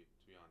fuck to do,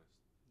 to be honest.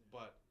 Yeah.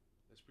 But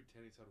let's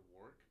pretend it's at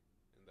work,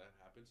 and that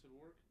happens at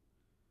work.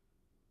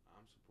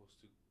 I'm supposed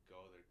to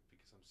go there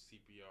because I'm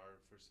CPR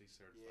first aid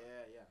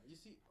certified. Yeah. You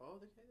see? Oh,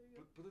 okay, there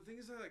you go. But the thing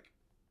is that, like,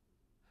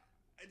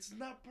 it's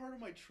not part of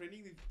my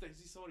training. If I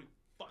see somebody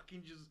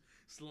fucking just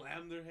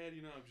slam their head,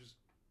 you know, I'm just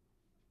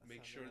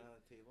make sure. On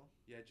the table.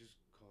 Yeah, just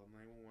call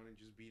 911 and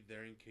just be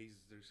there in case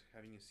there's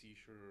having a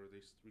seizure or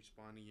they're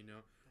responding, you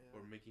know, Yeah.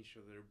 or making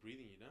sure they're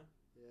breathing, you know.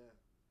 Yeah.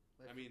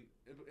 I mean,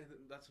 and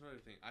that's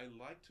another thing. I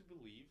like to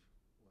believe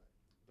What?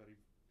 that if,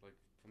 like,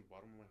 from the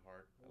bottom of my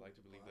heart, I like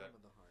to believe bottom that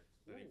of the heart.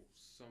 that if Ooh.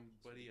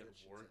 somebody Some at good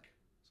shit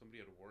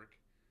work,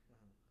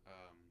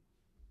 Uh-huh.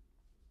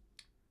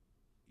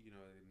 you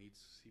know, it needs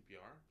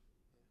CPR,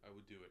 I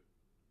would do it.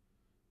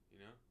 You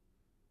know,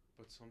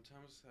 but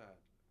sometimes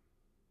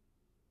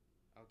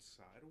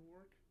outside of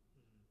work,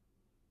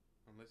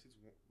 unless it's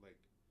like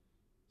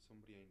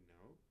somebody I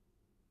know,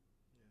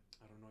 Yeah.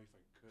 I don't know if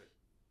I could.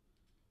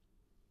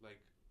 Like,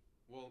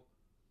 well,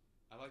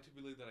 I like to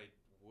believe that I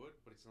would,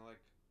 but it's not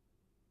like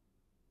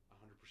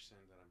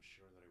 100% that I'm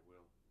sure that I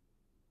will.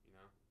 You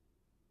know,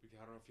 because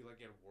I don't feel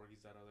like at work is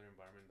that other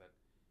environment that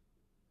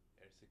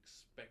is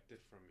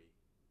expected from me,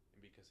 and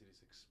because it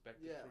is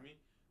expected Yeah. from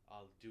me,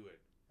 I'll do it.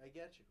 I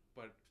get you.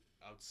 But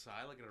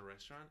outside, like at a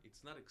restaurant,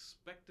 it's not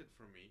expected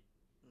from me,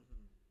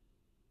 Mm-hmm.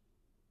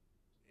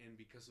 and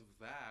because of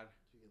that,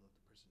 You can let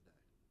the person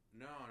die.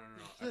 no.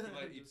 I feel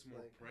like it's Just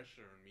more like-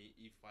 pressure on me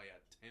if I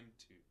attempt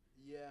to.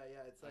 Yeah.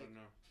 It's I like don't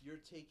know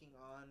you're taking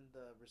on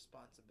the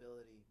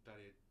responsibility that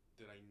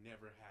I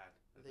never had at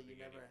that the you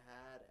beginning. never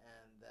had,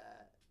 and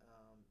that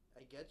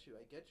I get you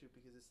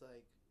because it's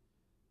like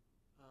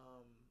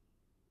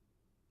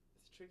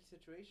it's a tricky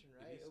situation,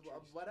 right? is a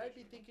tricky What I'd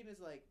be situation. thinking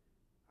is like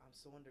I'm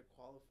so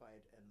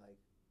underqualified, and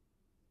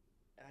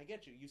I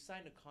get you. You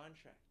signed a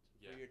contract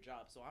Yeah. for your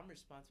job, so I'm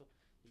responsible.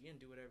 You're gonna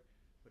do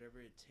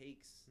whatever it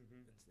takes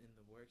Mhm. in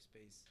the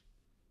workspace.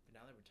 But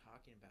now that we're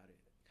talking about it,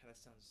 it kind of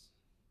sounds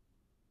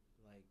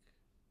like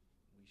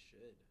we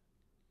should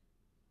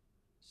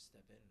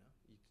step in, no?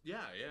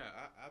 Yeah,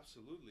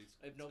 absolutely.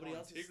 If nobody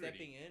else is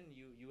stepping in,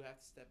 you have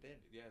to step in.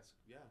 Yeah, it's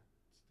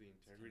the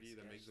integrity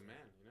that makes a sketch,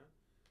 man, you know.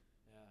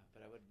 Yeah,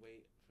 but I would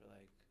wait for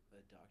like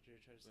the doctor to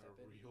try to A step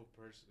in. real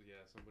person,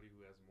 yeah, somebody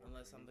who has more.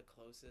 Unless I'm training. the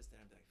closest, and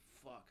I'd be like,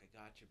 "Fuck, I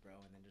got you,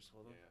 bro," and then just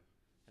hold him. Yeah.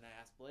 And I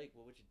asked Blake,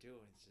 "What would you do?"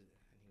 And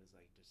he was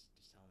like, "Just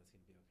tell him it's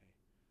gonna be okay."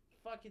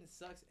 Fucking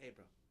sucks. Hey,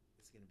 bro,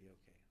 it's gonna be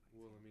okay. Like,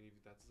 Well, I mean,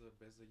 if that's the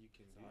best that you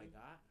can that's do, all I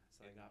got. That's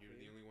all I and got you're for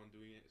the you. only one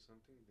doing it,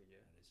 something, then yeah.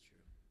 That is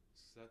true.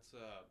 So that's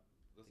the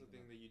Think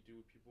thing about that you do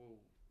with people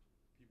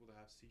that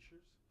have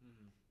seizures.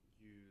 Mm-hmm.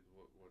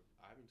 What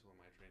I've been told in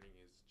my training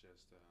is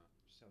just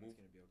Just tell him it's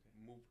gonna be okay.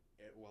 move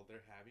while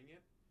they're having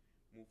it,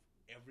 move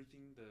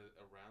everything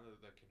around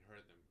that can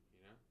hurt them.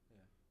 You know.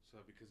 Yeah.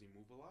 So because they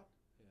move a lot,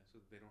 Yeah. so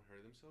they don't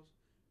hurt themselves,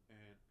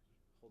 and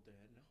Hold their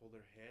head, no? hold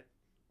their head,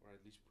 or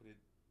at least put it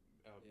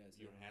Yeah, so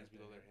they your don't hands hit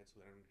below their their head so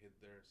they don't hit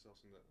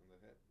themselves in the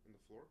head in the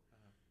floor.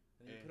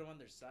 And then you put them on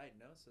their side,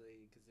 no? So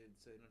they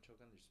don't choke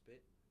on their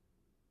spit.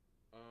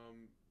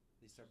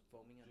 They start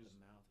foaming at the Just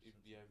mouth. Or if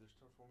something. they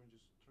start foaming,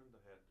 just turn the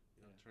head.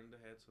 You know, Yeah. turn the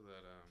head so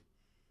that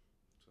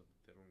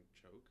they don't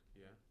choke.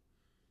 Yeah.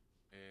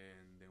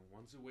 And then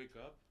once they wake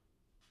up,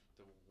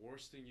 the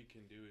worst thing you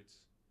can do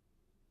it's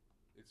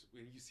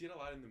when you see it a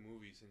lot in the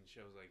movies and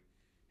shows like,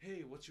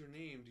 hey, what's your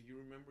name? Do you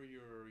remember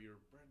your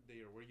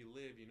birthday or where you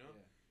live? You know.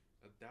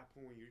 Yeah. At that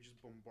point, when you're just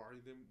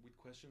bombarding them with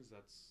questions,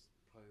 that's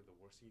probably the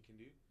worst thing you can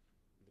do.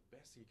 And the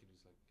best thing you can do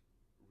is like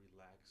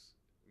relax,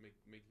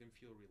 make them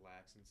feel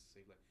relaxed and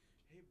say like,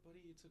 "Hey,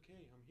 buddy, it's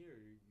okay. I'm here.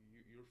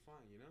 You're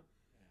fine." You know,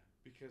 Yeah.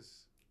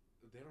 because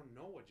they don't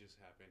know what just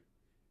happened,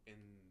 and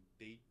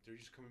they're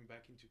just coming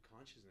back into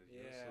consciousness.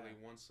 You know? So Yeah. they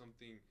want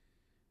something.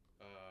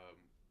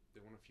 They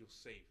want to feel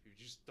safe. If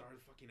you just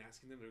start fucking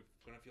asking them, they're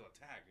gonna feel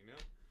attacked. You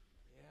know.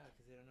 Yeah,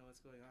 because they don't know what's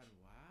going on.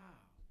 Wow.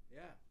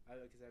 Yeah,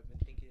 because I've been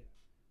thinking,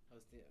 I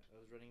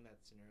was running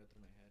that scenario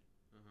through my head,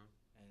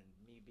 and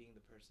me being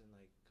the person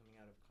like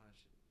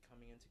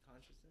coming into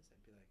consciousness,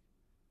 I'd be like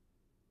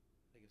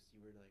if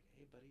you were like,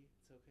 hey buddy,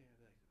 it's okay, I'd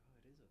be like, oh,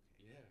 it is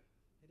okay. Yeah.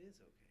 It is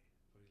okay.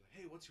 But you're like,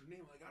 hey, what's your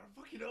name? Like, I don't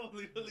fucking know.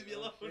 Leave me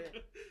Oh, alone.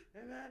 shit.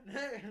 Hey man,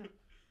 hey.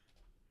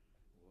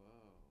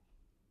 Whoa.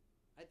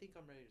 I think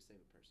I'm ready to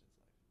save a person's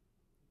life.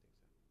 I think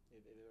so.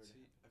 If it were to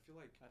See, happen I feel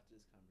like after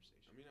this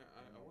conversation. I mean, I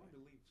don't know want to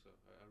why. believe so.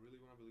 I really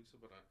want to believe so,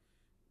 but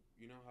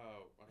you know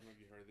how I don't know if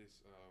you heard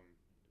this.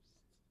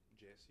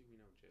 Jesse, we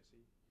know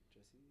Jesse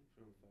Jesse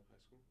from Who the fuck? high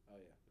school. Oh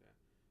yeah. Yeah,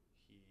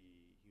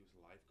 he was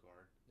a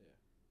lifeguard. Yeah.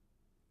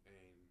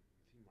 And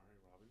I think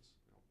Mario Robbins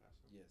in El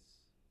Paso.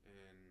 Yes.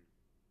 And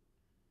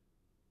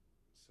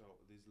so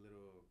this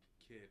little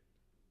kid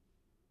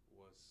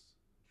was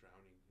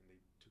drowning, and they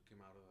took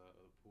him out of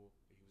the pool.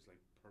 He was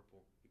like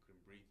purple. He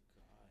couldn't breathe.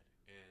 God.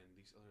 And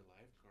this other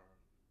lifeguard,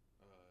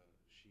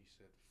 she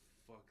said,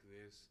 "Fuck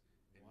this,"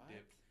 and What?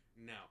 dipped.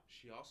 Now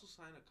she also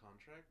signed a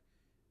contract,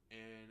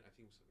 and I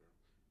think it was a girl.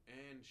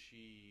 And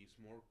she's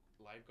more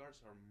lifeguards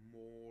are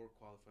more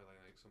qualified,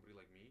 like somebody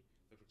like me.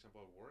 Like for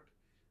example, at work,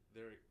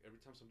 there every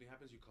time something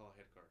happens, you call a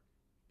head guard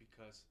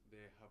because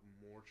they have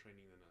more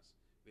training than us.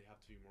 They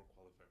have to be more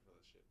qualified for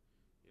that shit,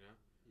 you know.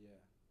 Yeah.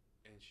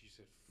 And she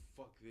said,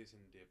 "Fuck this,"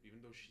 and dip.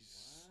 Even though she's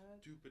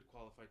What? stupid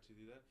qualified to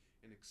do that,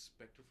 and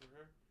expected for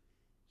her,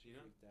 so, you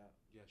know, Freaked out.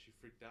 yeah, she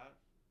freaked out.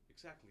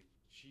 Exactly.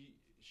 She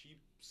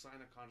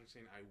signed a contract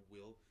saying I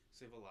will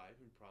save a life,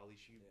 and probably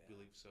she Yeah.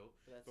 believes so.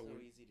 But that's But so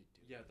when- easy to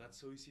do. Yeah, that's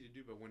so easy to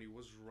do. But when it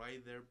was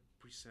right there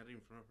presented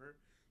in front of her,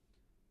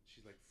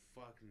 she's like,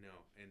 "Fuck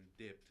no," and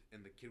dipped.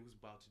 And the kid was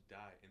about to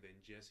die. And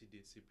then Jesse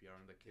did CPR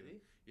on the kid.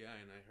 Did he? Yeah,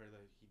 and I heard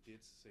that he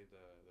did save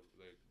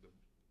the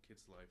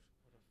kid's life.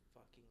 What a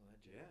fucking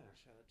legend. Yeah.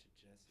 Shout out to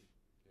Jesse.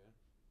 Yeah.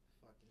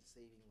 Fucking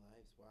saving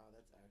lives. Wow,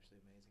 that's actually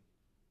amazing.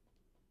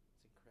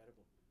 It's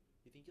incredible.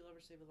 You think you'll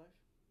ever save a life?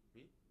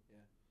 Me?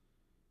 Yeah.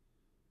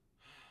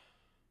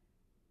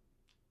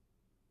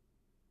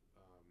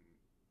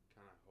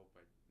 Kind of hope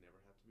I never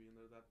have to be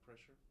under that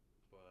pressure,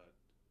 but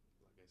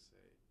like I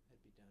say, I'd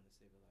be down to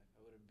save a life.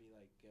 I wouldn't be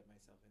like get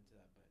myself into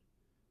that, but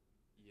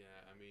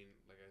yeah, I mean,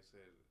 like I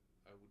said,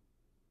 I would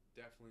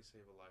definitely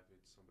save a life if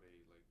it's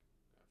somebody like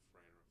a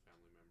friend or a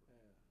family member.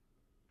 yeah.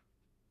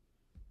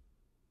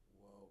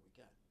 Whoa, we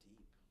got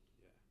deep.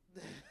 Yeah,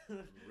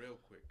 real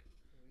quick.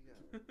 We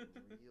got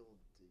real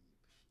deep.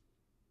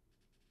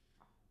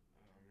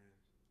 Oh man,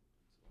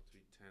 it's about to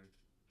be 10.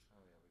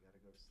 Oh yeah, we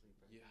gotta go to sleep.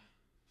 Right? Yeah.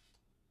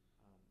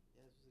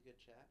 Yeah, this was a good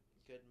chat.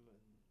 Good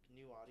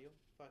new audio.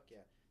 Fuck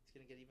yeah, it's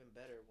gonna get even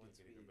better once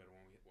It's gonna get even better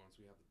once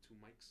we have the 2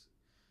 mics.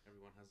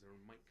 Everyone has their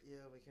own mic.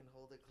 Yeah, we can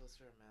hold it close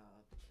to our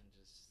mouth and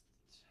just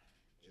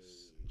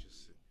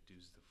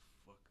seduce the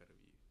fuck out of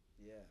you.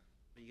 Yeah.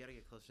 But you gotta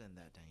get closer than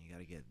that, Dan. You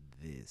gotta get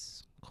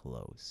this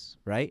close,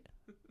 right?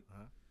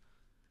 Huh?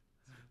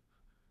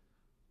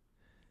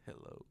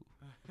 Hello.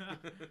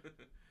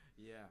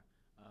 Yeah.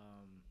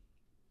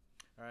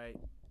 All right,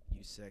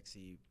 you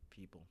sexy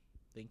people.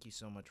 Thank you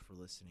so much for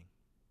listening.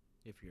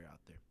 If you're out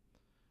there,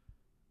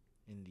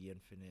 in the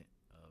infinite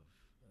of,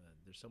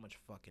 there's so much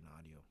fucking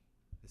audio.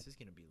 This is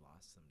gonna be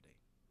lost someday.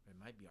 It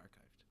might be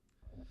archived.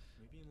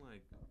 Maybe in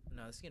like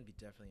No, this is gonna be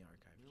definitely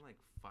archived.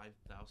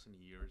 5,000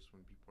 years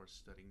when people are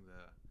studying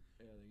the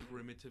Yeah,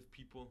 primitive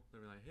people,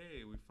 they're like,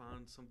 "Hey, we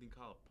found something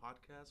called a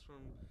podcast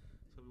from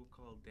some people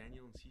called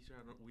Daniel and Caesar.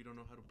 We don't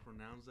know how to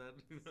pronounce that."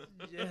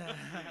 Yeah,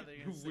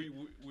 they're gonna say-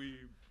 we.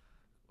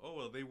 Oh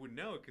well, they would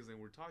know because then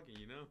we're talking,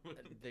 you know.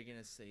 They're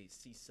gonna say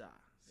Sisa.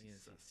 They're gonna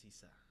say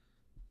Sisa.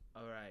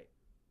 All right.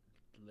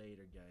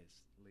 Later,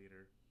 guys.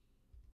 Later.